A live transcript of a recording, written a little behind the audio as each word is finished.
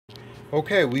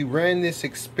Okay, we ran this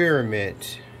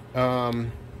experiment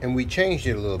and we changed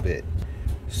it a little bit.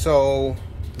 So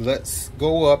let's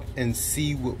go up and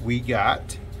see what we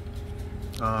got.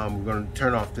 We're going to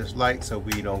turn off this light so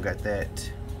we don't get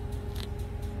that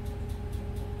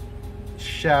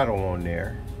shadow on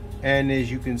there. And as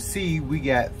you can see, we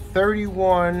got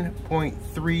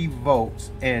 31.3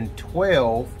 volts and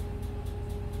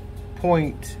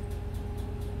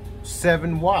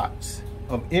 12.7 watts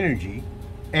of energy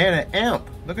and an amp.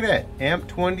 Look at that, amp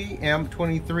 20, amp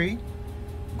 23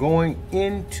 going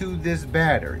into this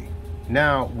battery.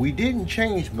 Now we didn't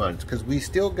change much because we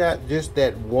still got just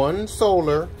that one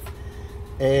solar,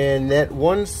 and that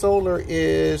one solar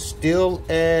is still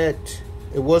at,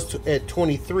 it was at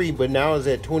 23, but now it's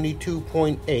at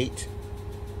 22.8.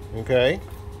 okay,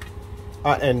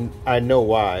 and I know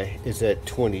why it's at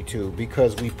 22,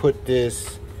 because we put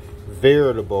this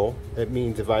variable. That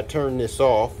means if I turn this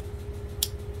off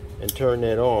and turn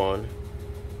that on,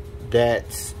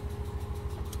 that's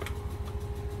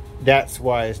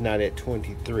why it's not at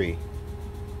 23.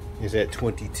 It's at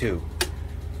 22.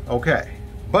 Okay,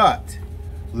 but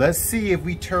let's see if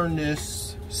we turn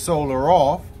this solar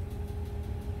off.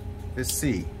 Let's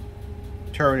see.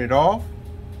 Turn it off.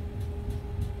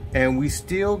 And we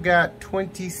still got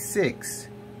 26.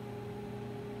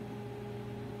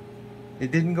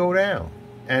 It didn't go down.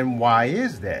 And why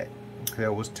is that? Okay,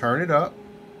 let's turn it up.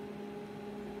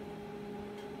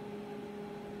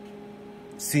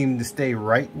 Seemed to stay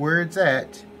right where it's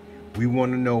at. We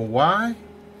want to know why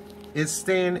it's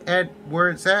staying at where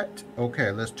it's at.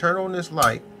 Okay, let's turn on this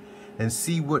light and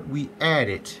see what we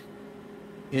added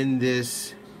in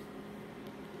this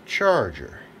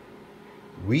charger.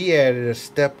 We added a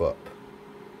step up,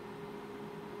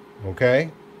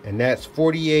 okay, and that's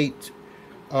 48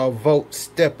 volt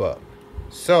step up.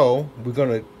 So we're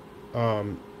gonna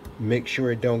make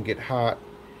sure it don't get hot,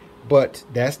 but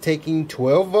that's taking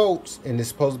 12 volts, and it's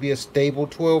supposed to be a stable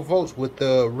 12 volts with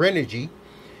the Renegy.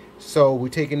 So we're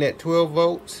taking that 12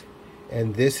 volts,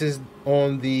 and this is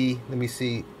on the, let me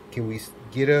see, can we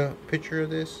get a picture of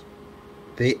this?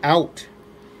 The out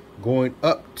going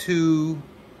up to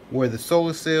where the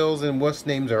solar cells and what's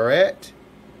names are at.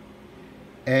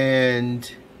 And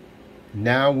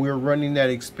now we're running that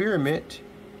experiment.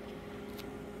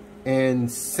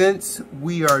 And since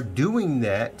we are doing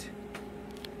that,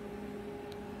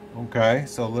 okay,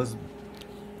 so let's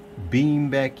beam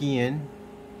back in.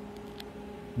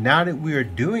 Now that we are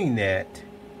doing that,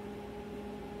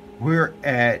 we're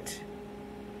at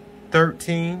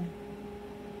 13.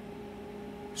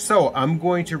 So I'm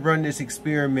going to run this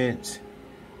experiment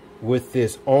with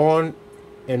this on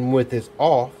and with this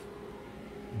off.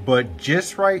 But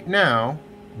just right now,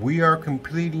 we are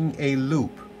completing a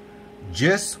loop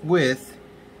just with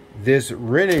this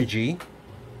Renegy,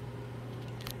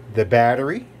 the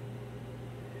battery,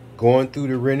 going through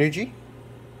the Renegy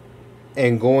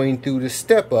and going through the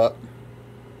step up,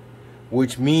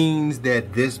 which means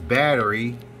that this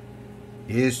battery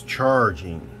is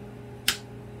charging.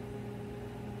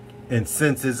 And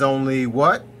since it's only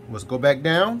what? Let's go back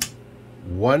down.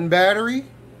 One battery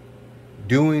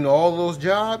doing all those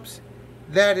jobs,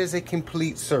 that is a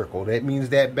complete circle. That means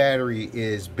that battery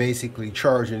is basically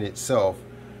charging itself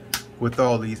with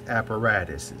all these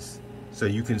apparatuses. So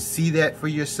you can see that for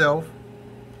yourself.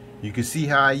 You can see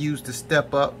how I used the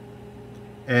step up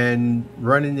and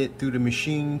running it through the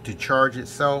machine to charge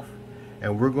itself.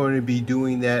 And we're going to be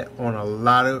doing that on a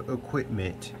lot of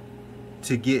equipment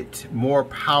to get more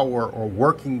power, or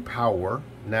working power,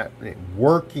 not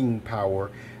working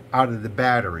power, out of the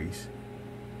batteries.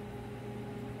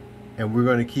 And we're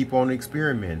going to keep on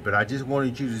experimenting. But I just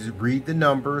wanted you to read the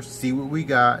numbers, see what we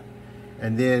got,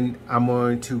 and then I'm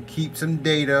going to keep some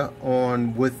data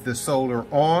on with the solar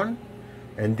on,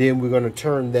 and then we're going to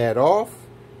turn that off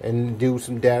and do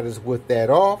some data with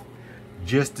that off,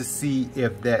 just to see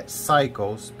if that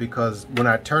cycles. Because when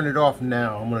I turn it off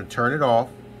now, I'm going to turn it off.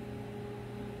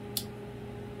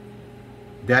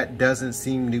 That doesn't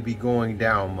seem to be going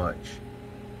down much.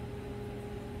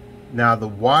 Now the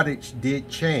wattage did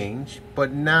change,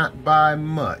 but not by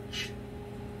much.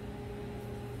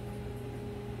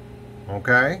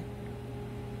 Okay?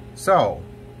 So,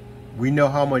 we know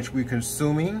how much we're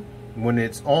consuming when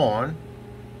it's on,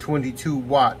 22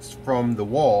 watts from the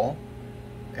wall,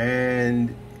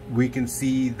 and we can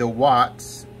see the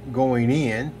watts going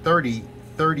in, 30,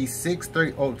 36,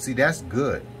 30, oh, see, that's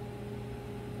good.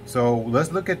 So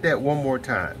let's look at that one more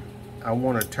time. I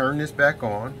want to turn this back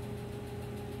on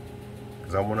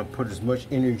because I want to put as much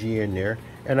energy in there,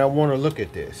 and I want to look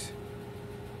at this.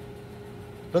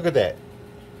 Look at that.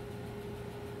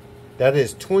 That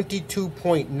is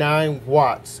 22.9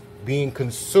 watts being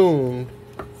consumed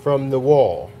from the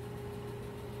wall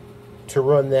to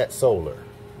run that solar.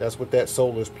 That's what that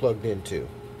solar is plugged into.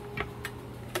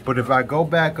 But if I go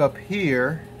back up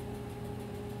here,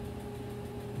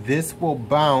 this will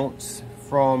bounce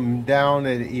from down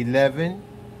at 11,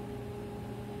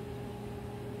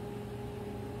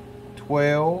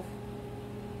 12.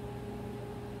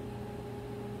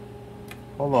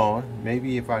 Hold on,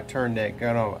 maybe if I turn that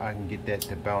gun off, I can get that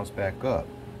to bounce back up.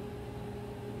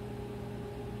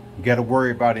 You got to worry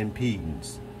about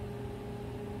impedance.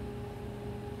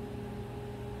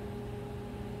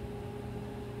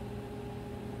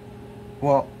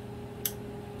 Well,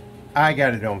 I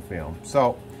got it on film,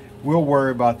 so we'll worry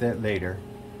about that later.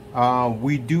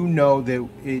 We do know that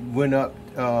it went up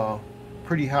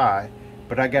pretty high,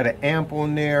 but I got an amp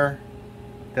on there.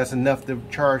 That's enough to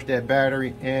charge that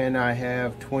battery, and I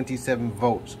have 27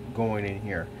 volts going in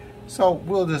here. So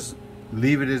we'll just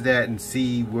leave it as that and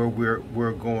see where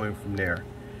we're going from there.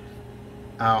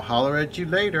 I'll holler at you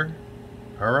later.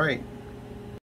 All right.